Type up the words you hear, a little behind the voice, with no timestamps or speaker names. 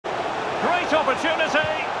Great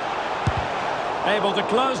opportunity. Able to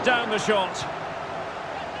close down the shot.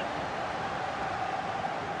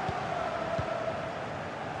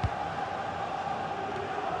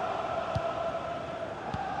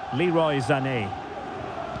 Leroy Sané.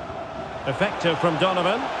 Effective from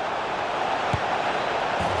Donovan.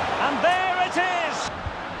 And there it is!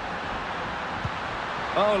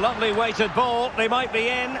 Oh, lovely weighted ball. They might be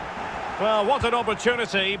in. Well, what an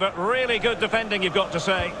opportunity, but really good defending, you've got to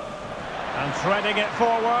say. And threading it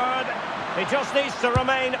forward. He just needs to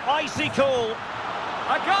remain icy cool.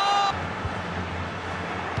 A goal!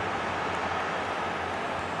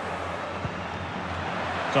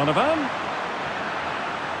 Donovan.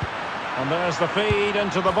 And there's the feed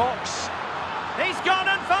into the box. He's gone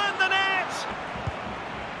and found the net!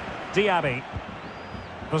 Diaby.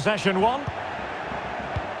 Possession one.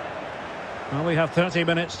 Well, we have 30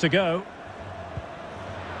 minutes to go.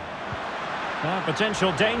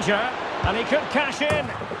 Potential danger. And he could cash in.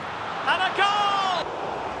 And a goal!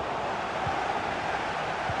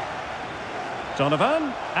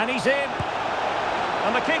 Donovan. And he's in.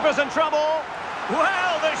 And the keeper's in trouble.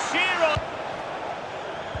 Well, the sheer...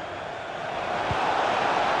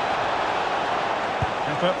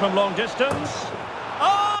 Effort from long distance.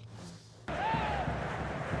 Oh!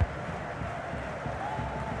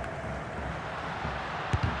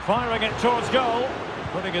 Firing it towards goal.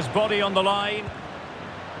 Putting his body on the line.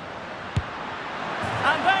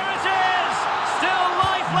 And there it is! Still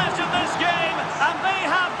life left in this game, and they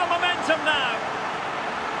have the momentum now.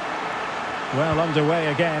 Well, underway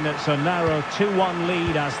again. It's a narrow 2-1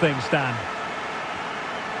 lead as things stand.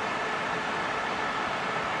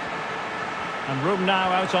 And room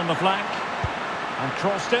now out on the flank. And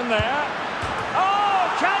crossed in there.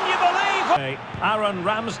 Oh, can you believe it? Aaron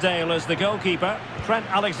Ramsdale is the goalkeeper. Trent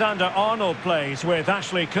Alexander-Arnold plays with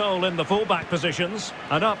Ashley Cole in the fullback positions.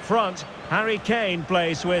 And up front, Harry Kane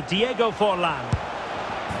plays with Diego Forlan.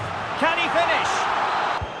 Can he finish?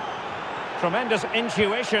 Tremendous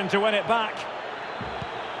intuition to win it back.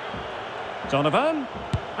 Donovan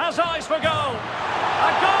has eyes for goal.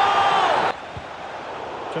 A goal!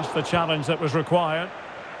 Just the challenge that was required.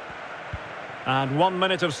 And 1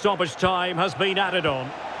 minute of stoppage time has been added on.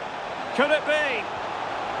 Could it be?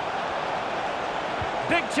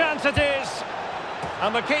 Big chance it is.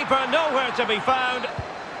 And the keeper nowhere to be found.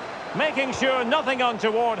 Making sure nothing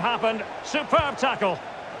untoward happened. Superb tackle.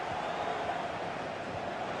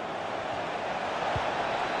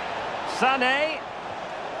 Sané.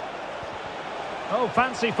 Oh,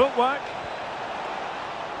 fancy footwork.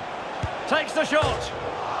 Takes the shot.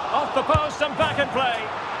 Off the post and back in play.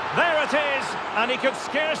 There it is. And he could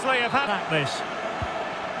scarcely have had this.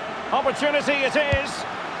 Opportunity it is.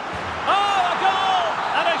 Oh, a goal!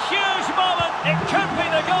 And a huge moment. It could be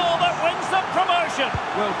the goal that wins the promotion.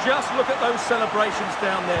 Well, just look at those celebrations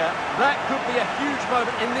down there. That could be a huge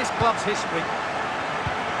moment in this club's history.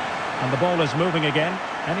 And the ball is moving again.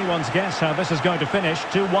 Anyone's guess how this is going to finish.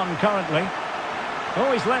 2-1 currently.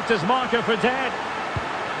 Oh, he's left his marker for dead.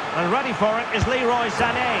 And ready for it is Leroy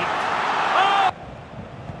Sané. Oh!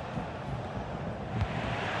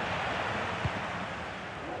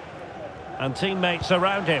 And teammates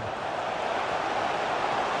around him.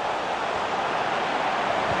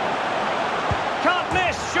 Can't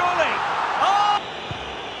miss, surely. Oh!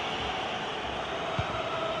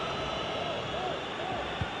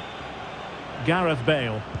 Gareth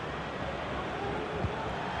Bale.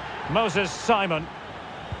 Moses Simon.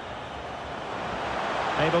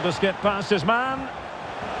 Able to skip past his man.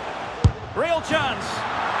 Real chance.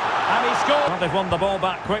 And he scored. Well, they've won the ball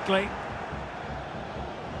back quickly.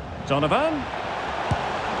 Donovan.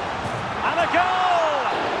 And a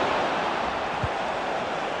goal!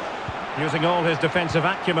 Using all his defensive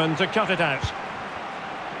acumen to cut it out.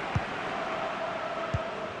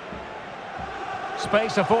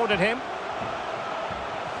 Space afforded him.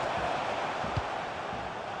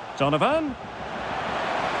 Donovan.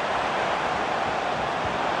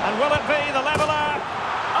 And will it be the leveller?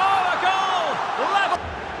 Oh, a goal! Level!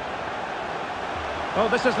 Oh,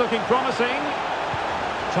 this is looking promising.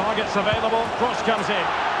 Targets available, cross comes in.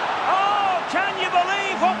 Oh, can you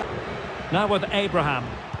believe what... Now with Abraham.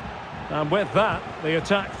 And with that, the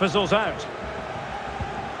attack fizzles out.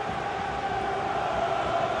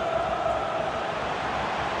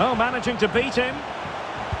 Oh, managing to beat him.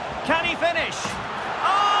 Can he finish?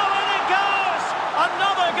 Oh, and it goes!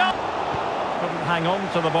 Another goal! Couldn't hang on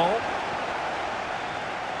to the ball.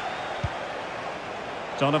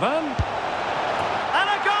 Donovan. And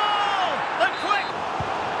a goal! The quick...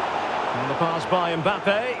 And the pass by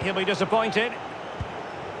Mbappe. He'll be disappointed.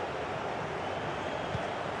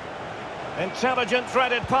 Intelligent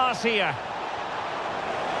threaded pass here.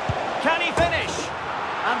 Can he finish?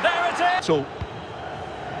 And there it is! So,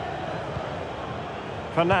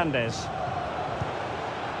 Fernandez.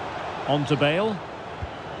 On to Bale.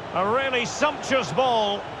 A really sumptuous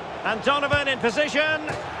ball. And Donovan in position.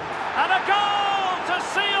 And a goal to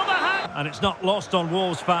seal the hat. And it's not lost on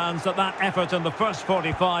Wolves fans that effort in the first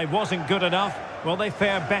 45 wasn't good enough. Well, they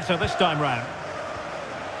fare better this time round.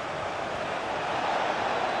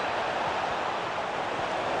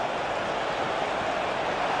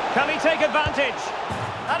 Can he take advantage?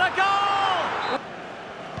 And a goal!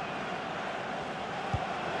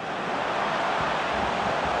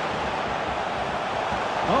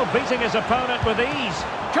 Oh, beating his opponent with ease.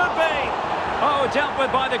 Could be. Oh, dealt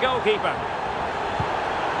with by the goalkeeper.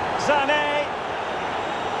 Sané.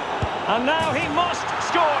 And now he must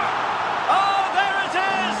score. Oh, there it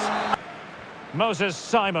is! Moses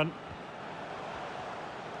Simon.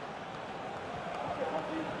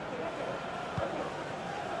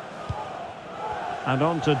 And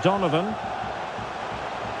on to Donovan.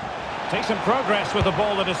 Takes some progress with the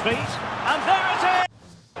ball at his feet. And there it is!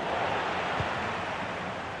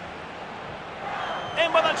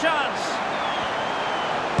 In with a chance.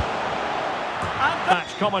 And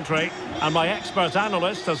match commentary. And my expert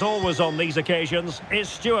analyst, as always on these occasions, is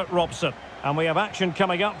Stuart Robson. And we have action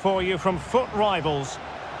coming up for you from foot rivals.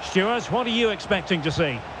 Stuart, what are you expecting to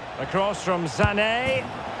see? Across from Sané.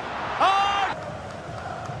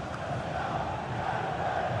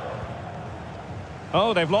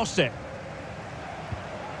 Oh, they've lost it.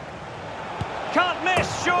 Can't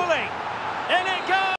miss, surely. In it goes.